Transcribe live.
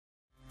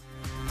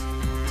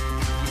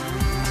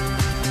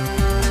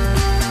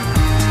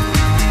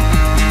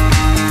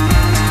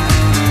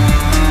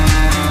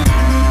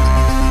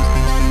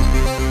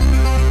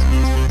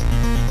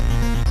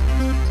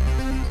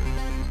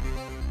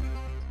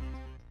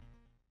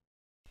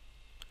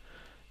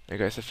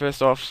Okay, so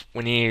first off,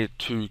 we need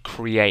to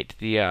create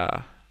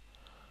the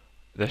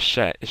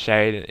shade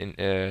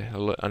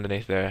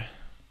underneath there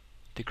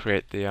to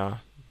create the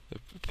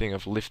thing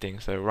of lifting.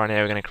 So right now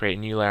we're going to create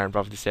a new layer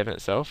above the 7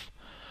 itself.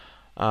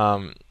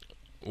 Um,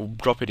 we'll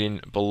drop it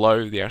in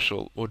below the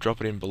actual. We'll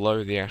drop it in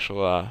below the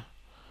actual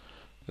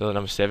the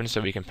number 7,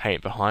 so we can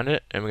paint behind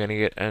it, and we're going to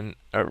get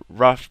a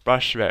rough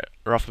brush about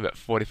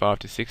 45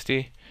 to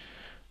 60.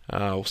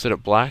 We'll set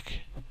it black.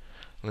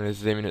 I'm going to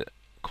zoom in it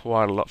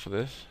quite a lot for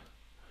this,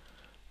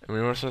 and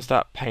we also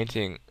start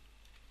painting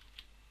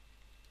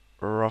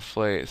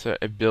roughly so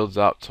it builds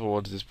up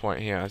towards this point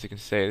here. As you can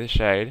see, the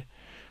shade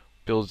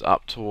builds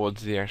up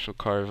towards the actual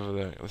cove of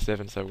the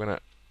 7. So we're going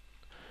to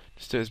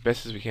just do it as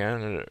best as we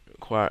can, and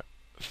quite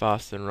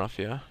fast and rough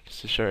here,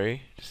 just to show you,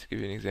 just to give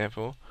you an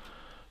example.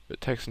 But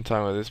take some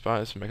time with this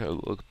part just to make it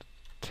look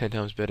 10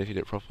 times better if you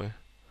do it properly.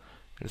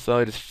 And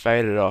slowly just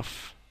fade it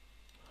off.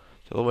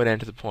 So all the way down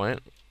to the point,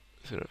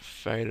 sort of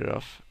fade it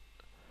off.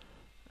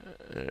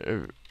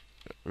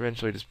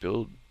 Eventually just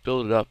build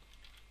it up.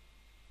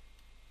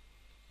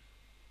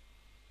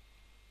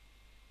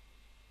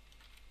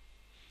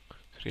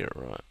 To get it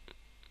right.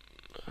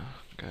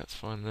 Okay, that's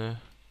fine there.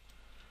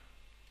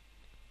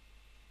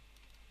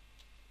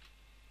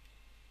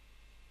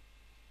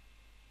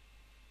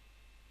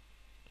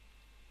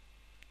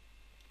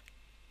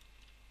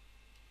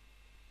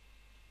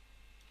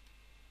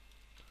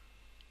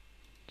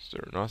 Just do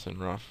it nice and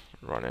rough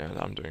right now as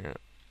I'm doing it,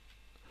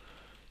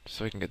 just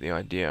so we can get the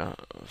idea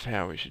of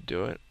how we should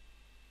do it.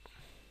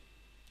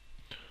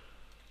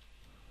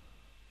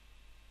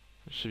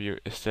 It should be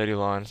a steady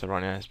line, so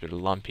right now it's a bit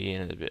lumpy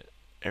and it's a bit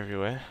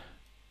everywhere.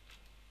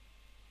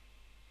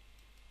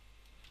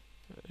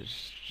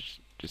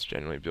 Just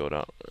generally build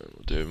up.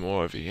 We'll do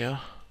more over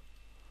here.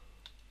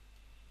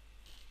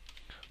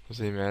 We'll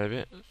zoom out a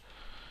bit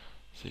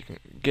so you can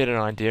get an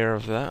idea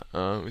of that.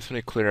 We just want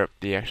to clear up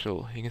the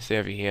actual. You can see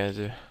over here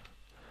the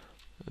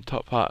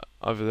top part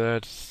over there.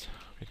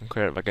 We can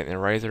clear it by getting the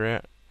eraser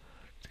out.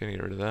 Just gonna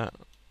get rid of that.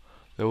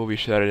 There will be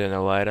shadow in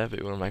there later, but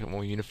we want to make it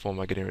more uniform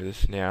by getting rid of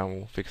this now, and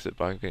we'll fix it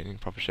by getting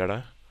proper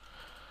shadow.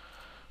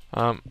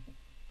 So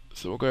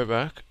we'll go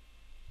back.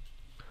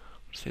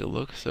 Just take a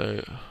look.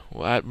 So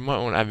we might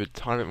want to add a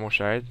tiny bit more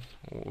shade.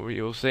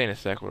 You'll see in a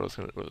sec what it's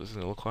gonna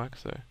look like.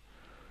 So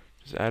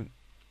just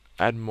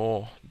add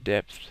more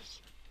depth.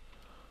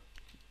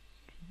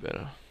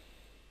 Better.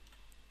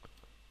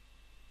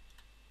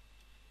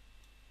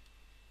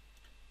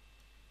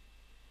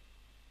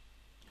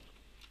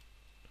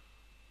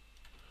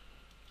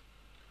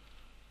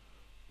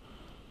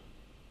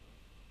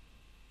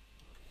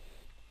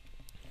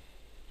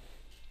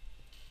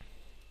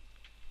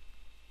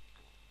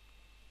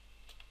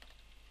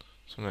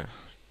 So I'm gonna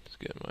just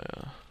get my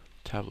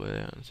tablet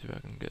out and see if I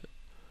can do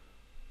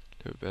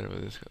it better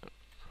with this.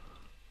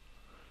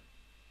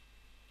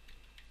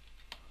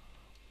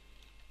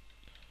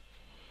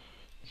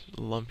 It's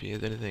lumpy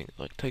as anything.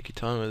 Like, take your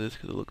time with this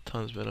because it looks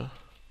tons better.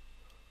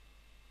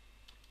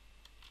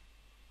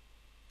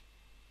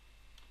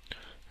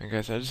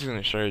 Okay, so I'm just going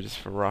to show you just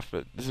for rough,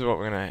 but this is what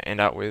we're going to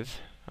end up with,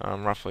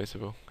 roughly. So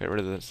we'll get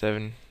rid of the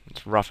 7.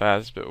 It's rough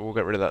as, but we'll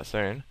get rid of that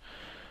soon.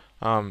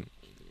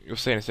 You'll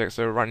see in a sec.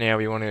 So right now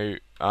we want to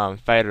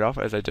fade it off,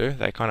 as they do.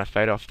 They kind of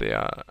fade off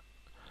the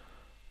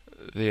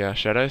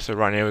shadow. So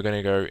right now we're going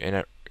to go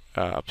and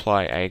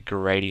apply a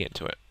gradient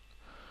to it.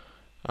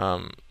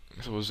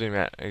 So we'll zoom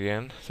out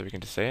again so we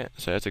can just see it.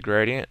 So it's a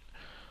gradient.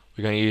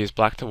 We're going to use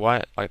black to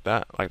white like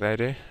that, like they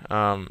do.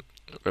 But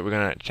we're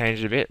going to change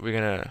it a bit. We're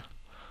going to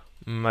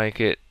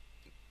make it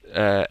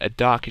a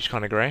darkish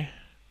kind of grey,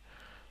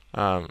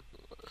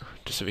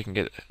 just so we can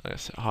get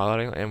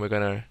highlighting. And we're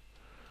going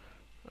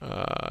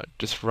to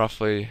just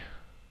roughly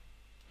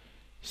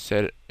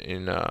set it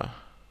in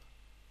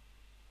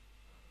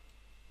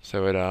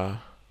so it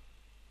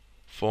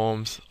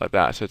forms like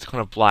that. So it's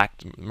kind of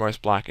black,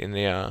 most black in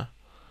the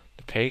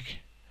peak.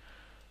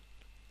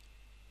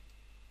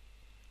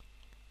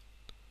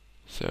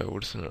 So we're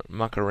just gonna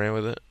muck around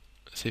with it,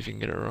 see if you can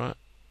get it right.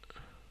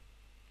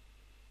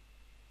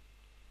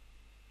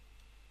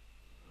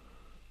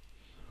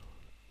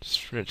 Just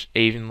stretch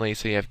evenly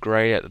so you have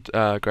grey at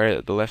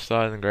the left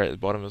side and grey at the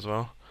bottom as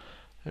well.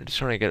 I'm just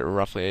trying to get it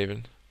roughly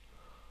even.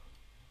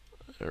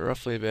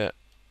 Roughly about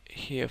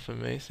here for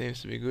me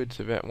seems to be good. It's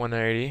about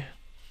 180.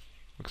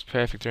 Looks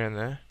perfect around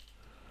there.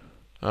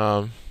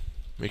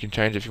 We can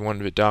change if you want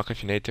it a bit darker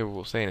if you need to.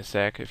 We'll see in a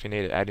sec if you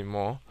need to add in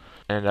more.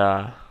 And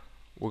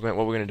what we're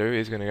going to do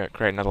is going to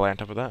create another layer on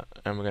top of that,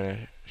 and we're going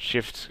to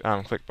shift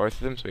click both of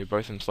them so we have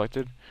both of them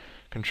selected.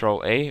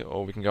 Control E,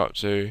 or we can go up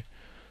to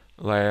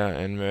layer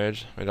and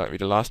merge like we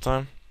did last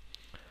time.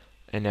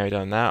 And now we've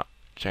done that,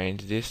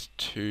 change this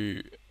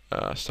to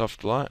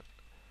soft light.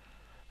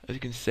 As you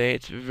can see,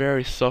 it's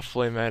very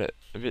softly made it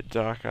a bit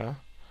darker, a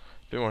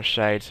bit more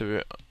shade.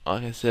 So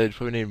like I said,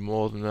 probably need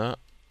more than that.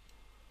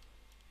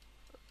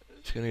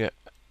 It's gonna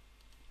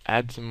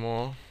add some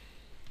more.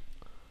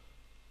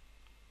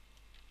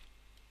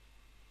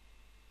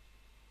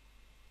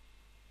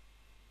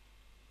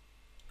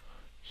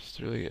 Just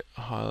really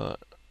highlight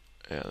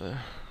out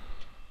there.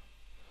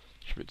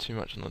 It's a bit too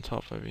much on the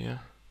top over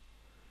here.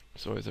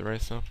 It's always a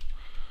racer.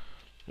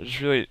 Just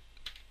really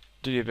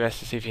do your best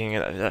to see if you can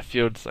get that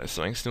field like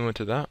something similar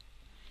to that.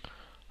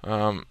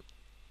 We'll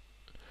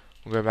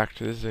go back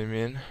to the zoom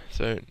in.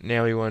 So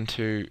now we want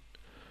to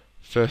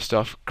first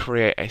off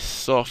create a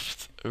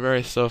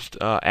very soft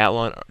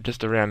outline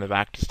just around the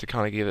back, just to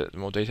kind of give it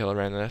more detail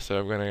around there.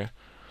 So we're gonna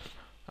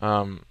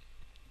go.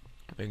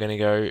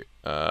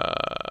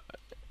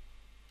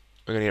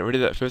 We're gonna get rid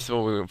of that. First of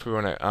all, we want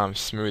to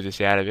smooth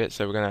this out a bit.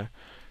 So we're gonna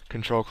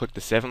control click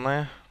the 7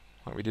 layer,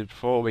 like we did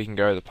before. We can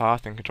go to the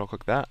path and control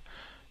click that.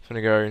 So I'm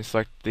gonna go and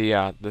select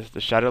the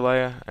shadow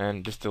layer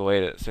and just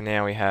delete it. So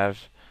now we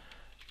have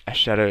a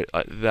shadow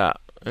like that.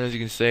 And as you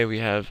can see, we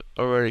have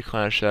already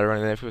kind of shadow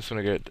around there. If we just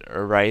want to go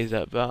erase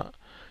that part,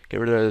 get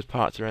rid of those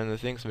parts around the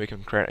thing, so we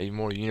can create a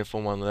more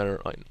uniform one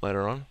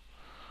later on.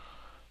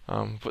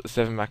 Put the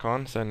 7 back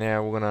on. So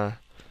now we're gonna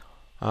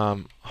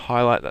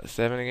highlight that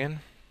 7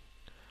 again.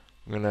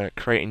 I'm gonna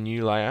create a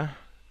new layer.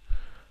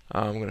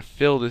 I'm gonna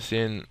fill this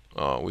in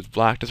with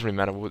black. Doesn't really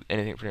matter with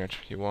anything pretty much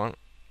you want.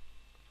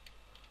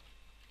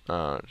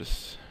 Okay.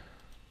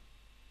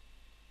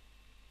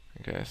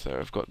 So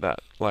I've got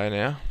that layer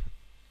now.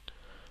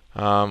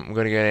 We're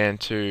going to go down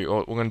to, or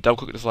we're going to double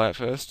click this layer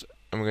first,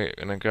 and we're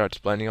going to go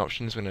to blending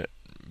options. We're going to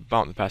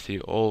bump the opacity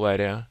all the way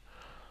down,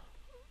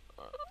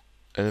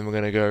 and then we're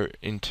going to go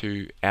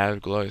into out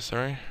of glow.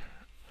 We're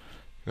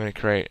going to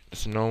create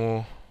just a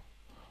normal,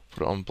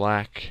 put it on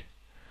black.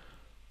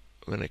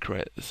 We're going to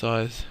create the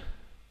size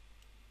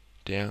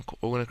down.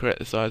 We're going to create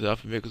the size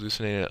up a bit because we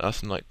just need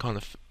us like kind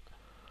of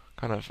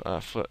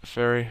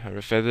furry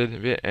or feathered a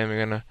bit, and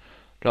we're going to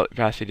drop the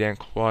opacity down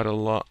quite a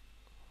lot.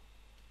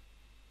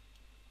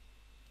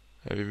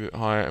 Maybe a bit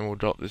higher, and we'll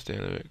drop this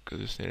down a bit because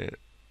we just need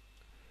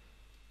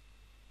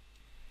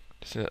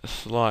a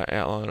slight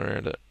outline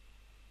around it.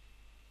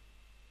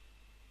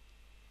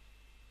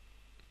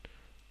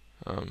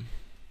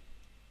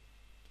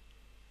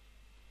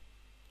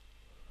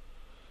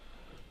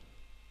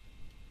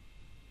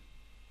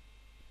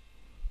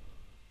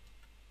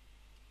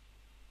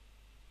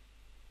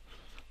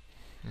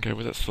 Okay,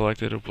 with that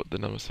selected, I'll put the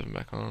number 7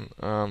 back on.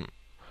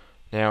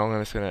 Now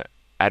I'm just gonna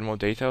add more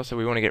detail. So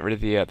we want to get rid of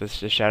the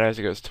shadows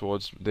that goes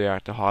towards the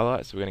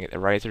highlight. So we're gonna get the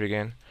eraser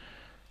again,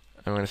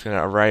 and we're just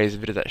gonna erase a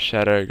bit of that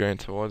shadow going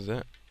towards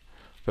it.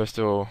 First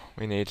of all,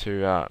 we need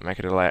to make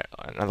it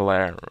another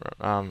layer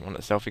on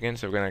itself again.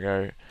 So we're gonna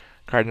go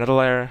create another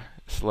layer,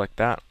 select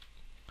that,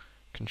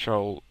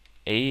 Control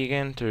E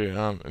again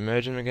to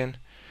merge them again,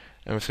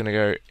 and we're just gonna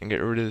go and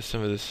get rid of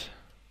some of this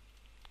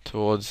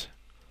towards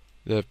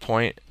the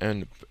point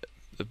and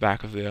the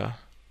back of the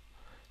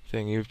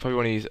thing. You probably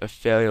want to use a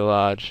fairly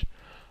large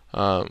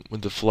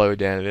with the flow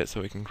down a bit,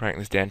 so we can crank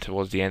this down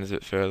towards the ends a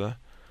bit further,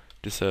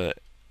 just so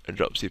it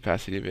drops the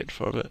opacity a bit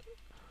for it.